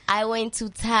 Oh, I went to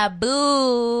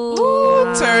Taboo.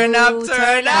 Turn up,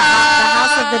 turn The up.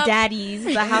 house of the daddies.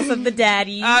 The house of the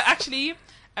daddies. Actually,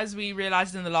 as we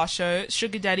realized in the last show,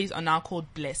 sugar daddies are now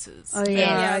called blessers. Oh,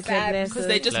 Yeah, goodness. Because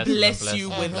they just Bless bless you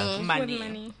them, with bless them. money. With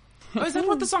money. Oh, is that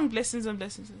what the song Blessings and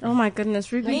Blessings is? Oh my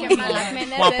goodness, Ruby. Wah,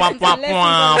 wah, wah,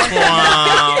 wah,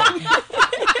 wah.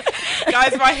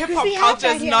 Guys, my hip hop culture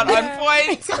is not on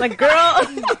point. Like, girl.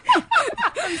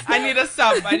 I need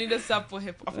a sub for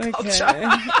hip hop culture.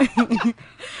 Okay.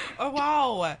 Oh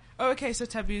wow. Oh, okay, so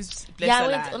Taboo's bless Yeah,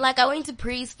 her land. I went to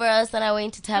Priest first, and I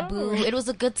went to Taboo. It was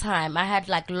a good time. I had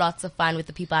like lots of fun with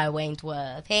the people I went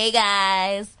with. Hey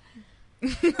guys,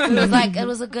 it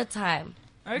was a good time.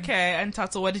 Okay, and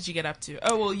Tato, what did you get up to?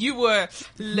 Oh well, you were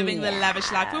living the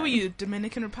lavish life. Where were you?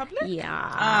 Dominican Republic?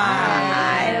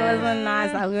 Yeah. It was a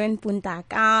nice. I went in Punta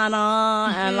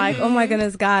Cana and like, oh my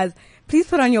goodness, guys, please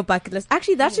put on your bucket list.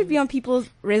 Actually, that should be on people's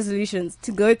resolutions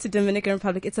to go to Dominican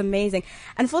Republic. It's amazing.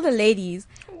 And for the ladies,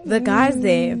 the guys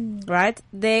there, right?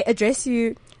 They address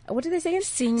you. What do they say again?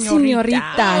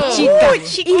 Señorita.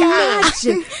 Chica.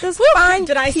 Imagine this fine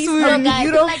piece of Look, guys,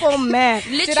 beautiful man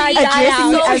Literally,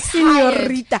 addressing you I'm as so tired.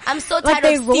 señorita. I'm so Like tired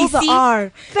they of roll the CC. R.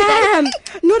 Fam.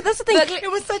 No, that's the thing. Look, it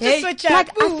was such a switch up. Like,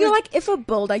 I feel like if a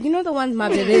builder, you know the ones my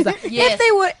Teresa, Yes. if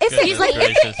they were, Goodness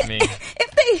gracious me.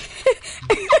 if they,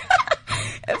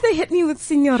 if they hit me with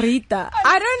señorita,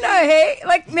 I don't know, hey,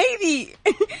 like maybe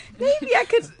I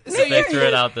could. So They threw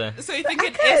it out there. So you think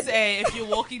in SA, if you're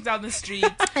walking down the street,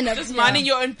 just minding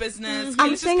your own business, I'm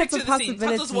let's saying just it's a picture the scene.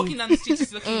 Tato's possibility. walking down the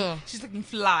street, she's looking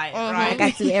fly, right? Like I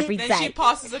do every Then day. she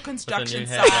passes a construction With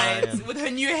her new site hair, yeah. with her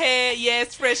new hair,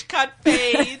 yes, fresh cut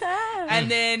fade. And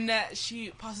then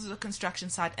she passes a construction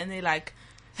site and they're like,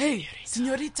 hey,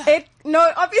 señorita.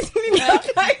 No, obviously not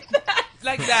like that.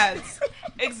 Like that.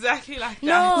 Exactly like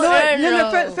that.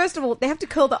 No. First of all, they have to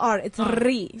curl the R. It's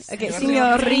ri. Okay,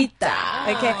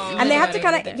 señorita. Okay, and they have to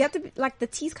kind of. You have to be like the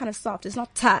T's kind of soft. It's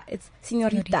not ta. It's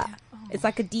señorita. It's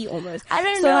like a D almost. I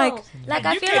don't So, know. like,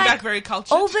 I You feel came back like very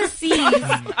cultured. overseas,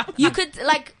 you could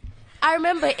like. I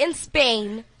remember in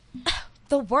Spain,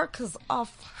 the work is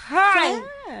off her.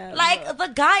 Like, the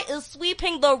guy is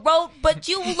sweeping the road, but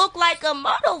you look like a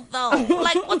model, though.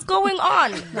 Like, what's going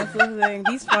on? That's the thing.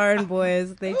 These foreign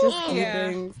boys, they just do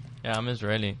things. Yeah, I'm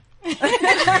Israeli.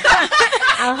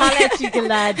 I'll holler at you,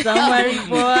 Gilad. Don't worry,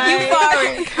 boy. You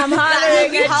foreign. I'm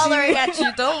hollering at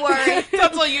you. Don't worry.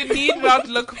 That's all you need not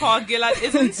look for. Gilad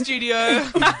is in studio.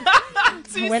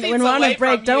 When we're on a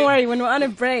break, don't worry. When we're on a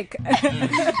break.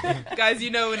 Guys,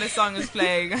 you know when a song is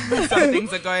playing, some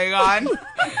things are going on.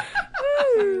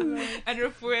 And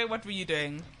Rafue, what were you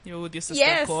doing? You were with your sister,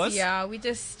 of course. Yeah, we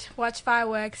just watched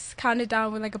fireworks, counted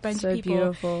down with like a bunch of people.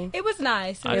 Beautiful. It was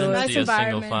nice. I It was a didn't nice see a single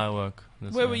environment. firework.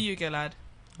 Where were you, Gilad?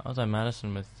 I was at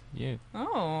Madison with you.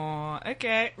 Oh,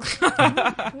 okay.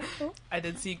 I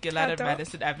did see Gilad at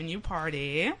Madison Avenue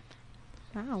party.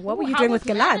 Wow, what were you How doing was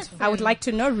with Gilad? Madison? I would like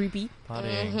to know, Ruby.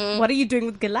 Partying. What are you doing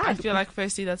with Gilad? I feel like,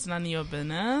 firstly, that's none of your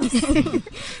business.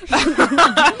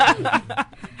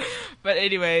 But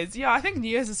anyways, yeah, I think New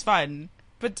Year's is fun.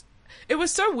 But it was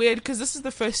so weird because this is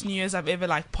the first New Year's I've ever,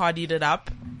 like, partied it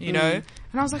up, you know?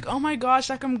 And I was like, oh my gosh,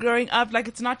 like, I'm growing up. Like,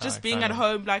 it's not just being at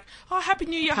home, like, oh, Happy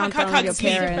New Year, hug, Count hug, on hug, your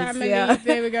sleep. parents. Family, Yeah.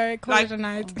 there we go. Call Like, it a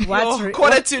night. Oh,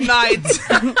 quarter to night.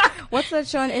 What's that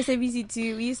show on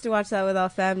SABC2? We used to watch that with our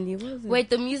family. What was it? Wait,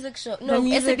 the music show. The No,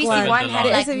 music SABC one had The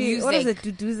like SABC music. What is it?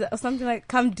 Duduza or something like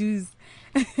Come Do's.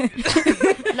 No,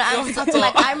 I'm talking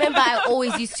like, I remember I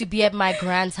always used to be at my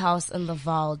grand's house in the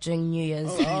Val during New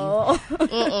Year's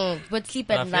Eve. But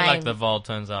sleep I at feel 9. like the vault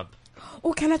turns up.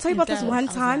 Oh, can I tell you about this one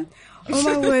time? Oh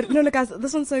my word. No, guys,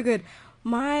 this one's so good.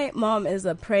 My mom is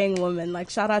a praying woman. Like,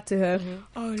 shout out to her.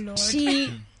 Oh, Lord.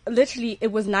 She literally,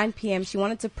 it was 9 p.m. She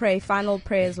wanted to pray, final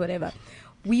prayers, whatever.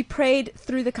 We prayed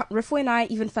through the... Rifu and I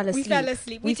even fell asleep. We fell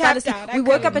asleep. We fell tapped asleep. out. We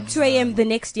woke up at 2 a.m. the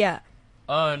next year.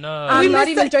 Oh no. I'm not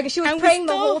missed even it. joking. She was And we praying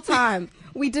the still- whole time.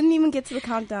 We didn't even get to the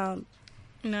countdown.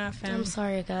 No, fam. I'm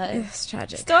sorry, guys. It's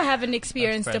tragic. Still haven't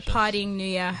experienced a That's precious. partying New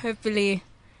Year. Hopefully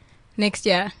next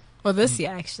year. Or this year,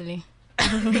 actually.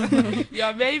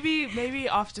 Yeah, maybe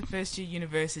after first year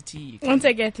university, you can, Once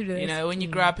I get through this. you know, when you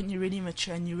grow up and you're really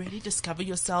mature and you really discover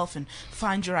yourself and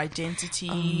find your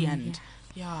identity and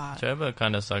yeah. Joburg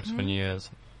kind of sucks for New Year's.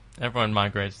 Everyone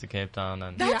migrates to Cape Town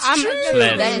and That's I'm- true.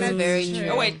 Sled. That is very true.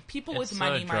 Oh wait, people It's with so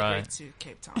money dry. migrate to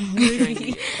Cape Town. during New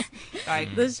Year's.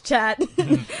 Like, This chat.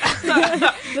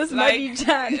 This might be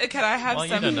chat. can I have well,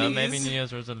 you some don't know. news? Maybe New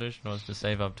Year's resolution was to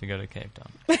save up to go to Cape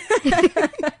Town.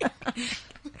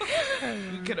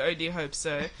 We could only hope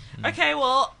so. Okay,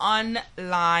 well,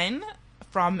 online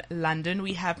from London,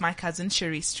 we have my cousin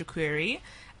Charisse Chakwiri.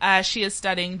 She is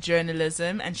studying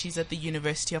journalism and she's at the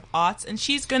University of Arts, and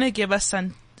she's going to give us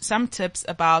some tips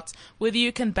about whether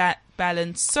you can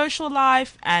balance social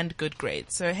life and good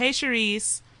grades. So, hey,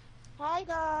 Charisse. Hi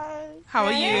guys. How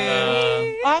are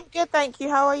you? I'm good, thank you.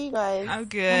 How are you guys? I'm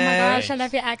good. Oh my gosh, I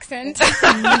love your accent.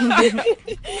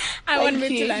 I want to move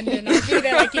to you. London. I'll be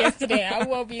there like yesterday. I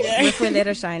will be there. Rifu, let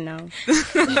her shine now.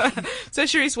 So,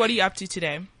 Charisse, what are you up to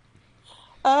today?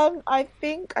 I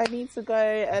think I need to go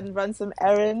and run some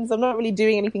errands. I'm not really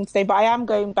doing anything today, but I am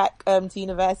going back to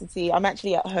university. I'm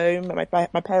actually at home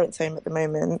at my parents' home at the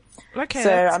moment. Okay.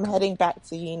 So I'm heading back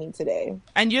to uni today.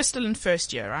 And you're still in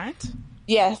first year, right?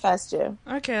 Yeah, first year.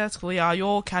 Okay, that's cool. Yeah,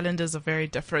 your calendars are very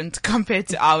different compared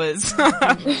to ours.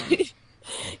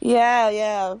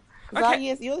 Yeah.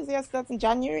 Okay. Yours starts in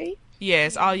January?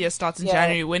 Yes, our year starts in Yeah.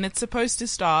 January when it's supposed to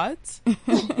start.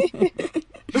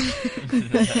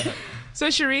 So,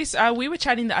 Charisse, we were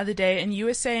chatting the other day and you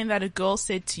were saying that a girl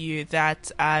said to you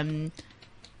that in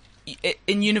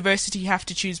university you have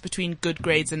to choose between good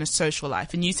grades and a social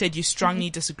life. And you said you strongly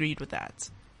disagreed with that.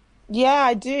 Yeah,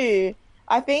 I do.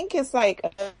 I think it's like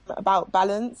about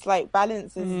balance. Like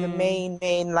balance is the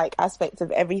main like aspect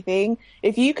of everything.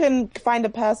 If you can find a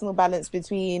personal balance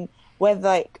between whether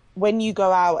like when you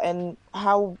go out and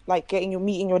how like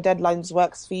meeting your deadlines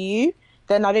works for you,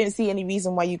 then I don't see any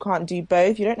reason why you can't do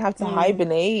both. You don't have to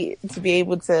hibernate to be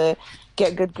able to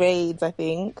get good grades, I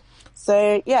think.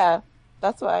 So yeah,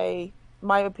 that's my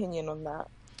opinion on that.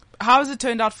 How has it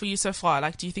turned out for you so far?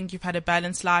 Like, do you think you've had a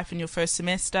balanced life in your first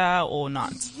semester or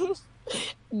not?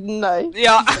 No.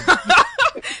 Yeah. I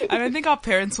don't think our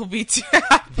parents will be too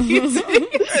happy to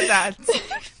hear that.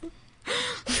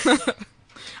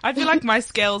 I feel like my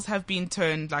scales have been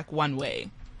turned like one way.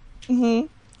 Mm-hmm.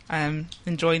 I'm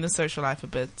enjoying the social life a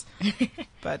bit.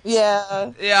 But Yeah.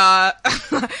 I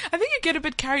think you get a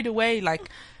bit carried away, like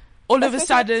all of a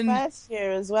sudden. First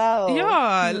year as well.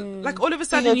 Yeah, like all of a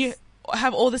sudden you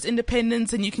have all this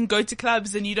independence and you can go to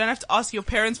clubs and you don't have to ask your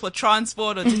parents for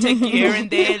transport or to take you here and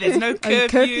there. There's no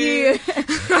curfew.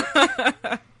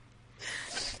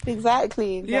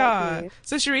 Exactly. Yeah.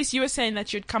 So, Charisse, you were saying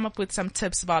that you'd come up with some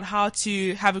tips about how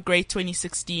to have a great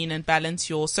 2016 and balance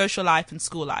your social life and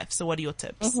school life. So, what are your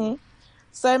tips?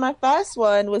 So my first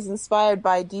one was inspired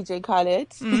by DJ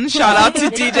Khaled. Shout out to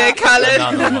DJ Khaled.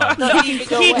 Another one. Key to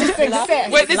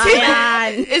success. Wait,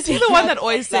 is he the one that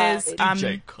always says,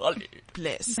 DJ Khaled.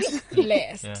 bless?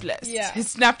 Blessed. Yeah. Bless. Yeah.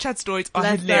 His Snapchat stories are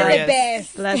Bless The hilarious.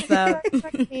 best. Bless up.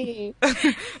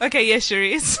 Okay, yes,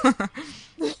 Charisse.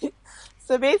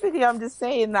 So basically, I'm just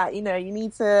saying that, you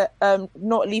need to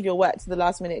not leave your work to the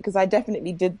last minute, because I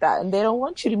definitely did that, and they don't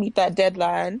want you to meet that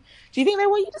deadline. Do you think they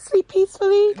want you to sleep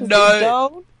peacefully? 'Cause No. They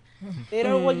don't. They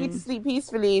don't want you to sleep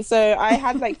peacefully. So I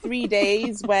had like 3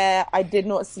 days where I did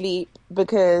not sleep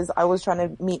because I was trying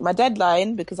to meet my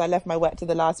deadline, because I left my work to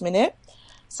the last minute.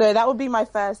 So that would be my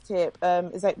first tip.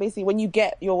 Is like basically when you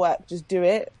get your work, just do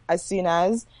it as soon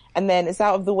as, and then it's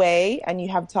out of the way and you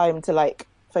have time to like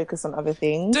focus on other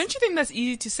things. Don't you think that's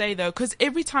easy to say though? Because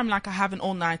every time like I have an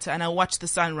all-nighter and I watch the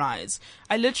sunrise,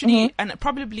 I literally, and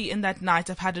probably in that night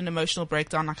I've had an emotional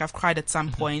breakdown, like I've cried at some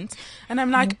point, and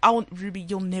I'm like, Ruby,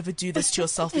 you'll never do this to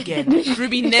yourself again.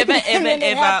 Ruby, never, ever,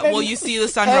 ever will you see the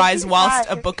sunrise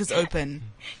whilst a book is open.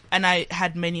 And I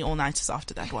had many all-nighters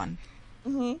after that one.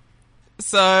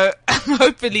 So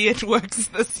hopefully it works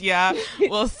this year.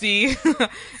 We'll see.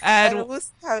 And we'll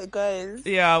see how it goes.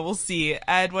 Yeah, we'll see.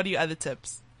 And what are your other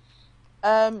tips?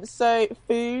 So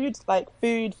food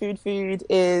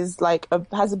is like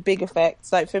has a big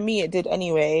effect. Like for me, it did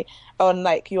anyway, on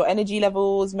like your energy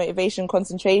levels, motivation,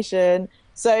 concentration.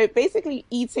 So basically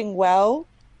eating well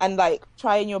and like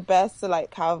trying your best to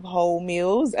like have whole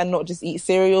meals and not just eat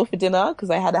cereal for dinner, because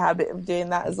I had a habit of doing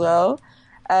that as well.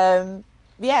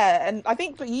 Yeah, and I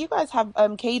think you guys have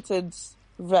catered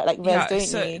like res, don't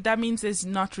so you? that means there's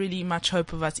not really much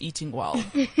hope of us eating well.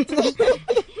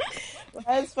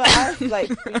 As for us, like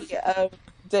we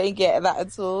don't get that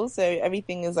at all. So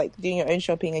everything is like doing your own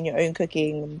shopping and your own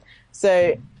cooking.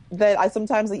 So then I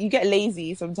sometimes like you get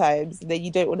lazy sometimes, and then you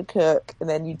don't want to cook, and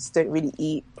then you just don't really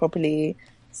eat properly.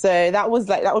 So that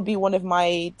would be one of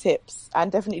my tips,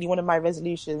 and definitely one of my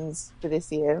resolutions for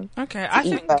this year. Okay, I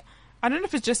think well. I don't know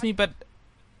if it's just me, but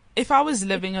if I was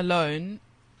living alone,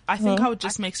 I think I would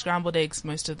just make scrambled eggs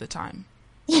most of the time.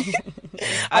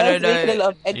 I don't was making a know.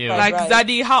 lot of egg fried Like rice.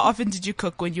 Zadie, how often did you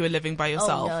cook when you were living by Oh,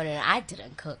 yourself? no, I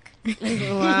didn't cook.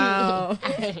 Wow.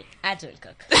 I didn't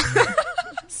cook.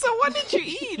 So what did you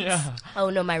eat? Yeah. Oh,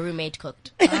 no, my roommate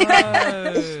cooked.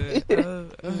 Okay.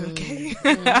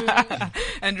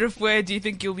 And Rif, where do you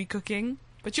think you'll be cooking?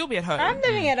 But you'll be at home. I'm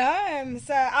living at home,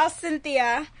 so ask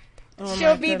Cynthia.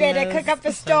 She'll be there to cook up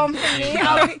a storm for me.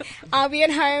 I'll be at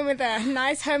home with a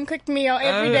nice home cooked meal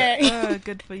every day.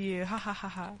 Good for you. Ha ha ha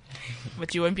ha.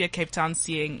 But you won't be at Cape Town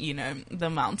seeing, the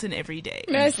mountain every day.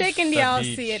 No, secondly, I'll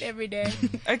beach. see it every day.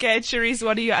 Okay, Charisse,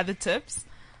 what are your other tips?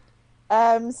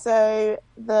 So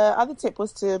the other tip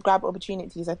was to grab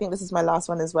opportunities. I think this is my last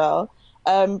one as well.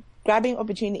 Grabbing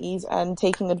opportunities and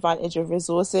taking advantage of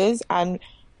resources, and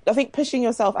I think pushing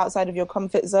yourself outside of your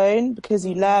comfort zone, because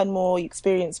you learn more, you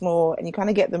experience more, and you kind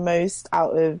of get the most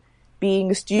out of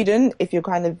being a student if you're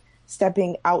kind of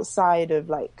stepping outside of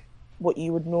like what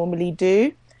you would normally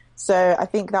do. So I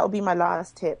think that would be my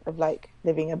last tip of like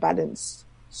living a balanced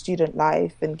student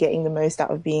life and getting the most out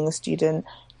of being a student.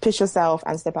 Push yourself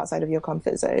and step outside of your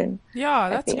comfort zone. Yeah,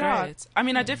 that's think- great. I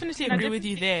mean, I definitely agree with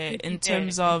you there in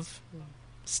terms of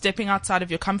stepping outside of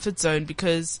your comfort zone,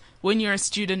 because when you're a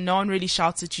student, no one really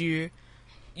shouts at you.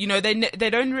 They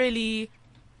don't really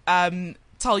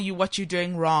tell you what you're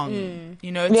doing wrong. It's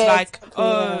Yeah, like,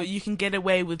 exactly, you can get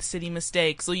away with silly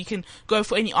mistakes, or you can go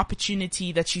for any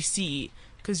opportunity that you see,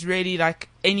 because really, like,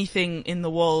 anything in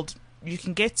the world you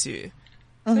can get to.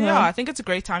 So yeah, I think it's a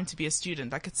great time to be a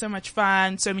student. Like, it's so much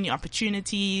fun, so many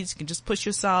opportunities, you can just push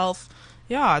yourself.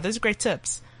 Yeah, those are great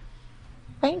tips.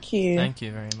 Thank you. Thank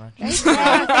you very much.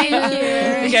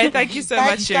 Okay, thank you so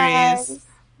much, Thanks, guys. Cherise.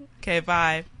 Okay,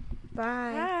 bye.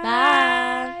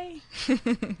 Bye.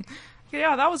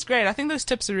 Yeah, that was great. I think those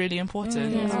tips are really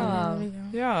important.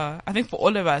 Yeah, I think for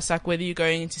all of us, like whether you're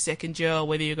going into second year or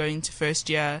whether you're going into first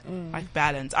year, like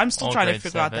balance. I'm still All trying to grade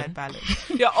figure out 7. that balance.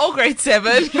 Yeah, all grade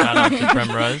 7. Shout out to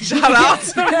Primrose. Shout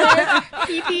out.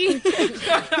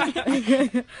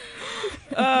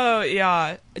 Oh,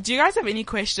 yeah. Do you guys have any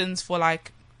questions for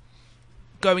like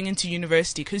going into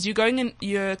university? Because you're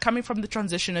coming from the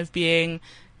transition of being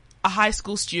a high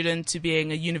school student to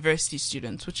being a university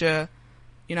student, which are,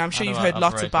 I'm sure How you've do I heard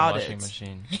lots operate about the it.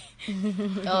 washing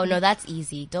machine? Oh, no, that's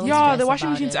easy. Don't Yeah, stress the washing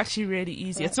about machine's it. actually really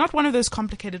easy. It's not one of those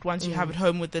complicated ones you have at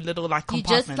home with the little like You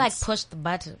compartments. just like push the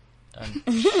button.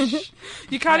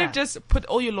 You kind of just put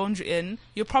all your laundry in.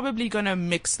 You're probably gonna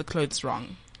mix the clothes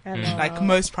wrong. Like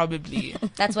most probably.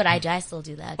 That's what I do. I still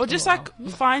do that. Or just like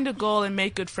find a girl and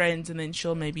make good friends, and then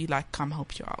she'll maybe like come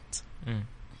help you out.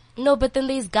 No, but then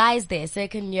there's guys there,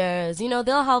 second years. You know,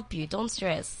 they'll help you. Don't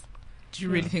stress. Do you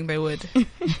really think they would?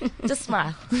 Just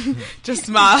smile. Just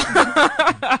smile.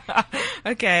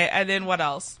 Okay, and then what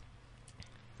else?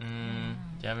 Do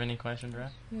you have any questions,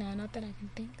 Raf? No, not that I can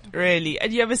think of. Really?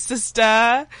 And you have a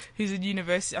sister who's in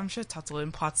university. I'm sure Tato will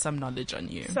impart some knowledge on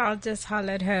you. So I'll just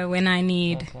holler at her when I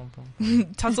need.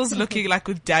 Tato's looking like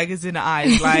with daggers in her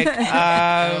eyes. Like,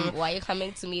 Why are you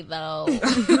coming to me though?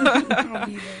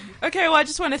 Okay, well, I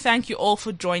just want to thank you all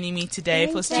for joining me today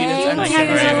for Students Thank you Uncensored.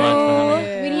 very much for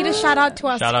having me. We need a shout out to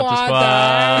our Shout out to squad.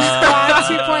 Squad.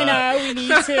 Squad 2.0. We need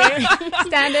to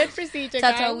standard procedure.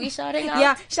 Tata, guys. are we shouting out?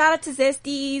 Yeah, shout out to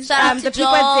Zesties. Shout out to the people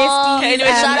at Zesties. Okay, anyway,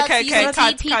 Shout out okay, to you,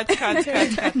 cut.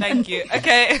 TP. Thank you.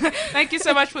 Okay, thank you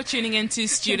so much for tuning in to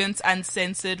Students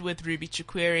Uncensored with Ruby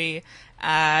Chikweri.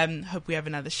 Hope we have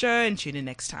another show and tune in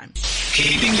next time.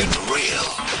 Keeping it real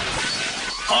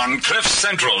on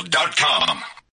CliffCentral.com.